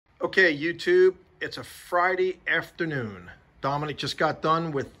Okay, YouTube, it's a Friday afternoon. Dominic just got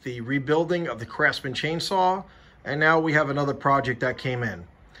done with the rebuilding of the Craftsman chainsaw, and now we have another project that came in.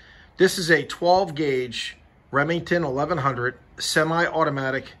 This is a 12 gauge Remington 1100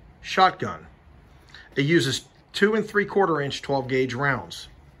 semi-automatic shotgun. It uses 2 3/4 inch 12 gauge rounds.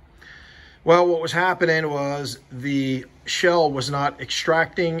 Well, what was happening was the shell was not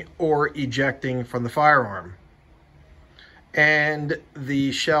extracting or ejecting from the firearm. And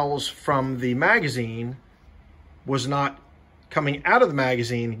the shells from the magazine was not coming out of the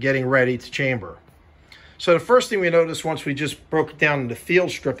magazine, getting ready to chamber. So the first thing we noticed once we just broke it down into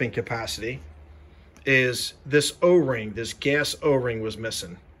field stripping capacity is this O-ring, this gas O-ring was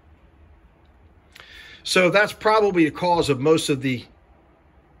missing. So that's probably the cause of most of the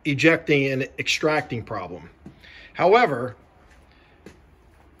ejecting and extracting problem. However,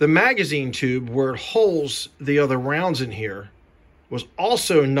 the magazine tube where it holds the other rounds in here was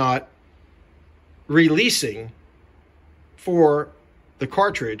also not releasing for the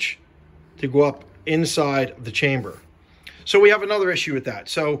cartridge to go up inside of the chamber. So we have another issue with that.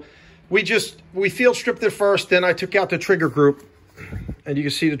 So we field stripped it first, then I took out the trigger group, and you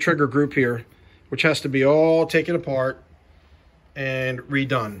can see the trigger group here, which has to be all taken apart and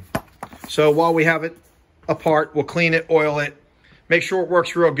redone. So while we have it apart, we'll clean it, oil it, make sure it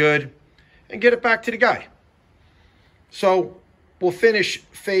works real good, and get it back to the guy. So we'll finish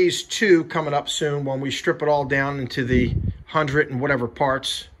phase 2 coming up soon when we strip it all down into the 100 and whatever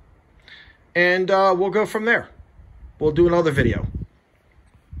parts. And we'll go from there. We'll do another video.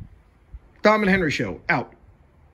 Dom and Henry Show, out.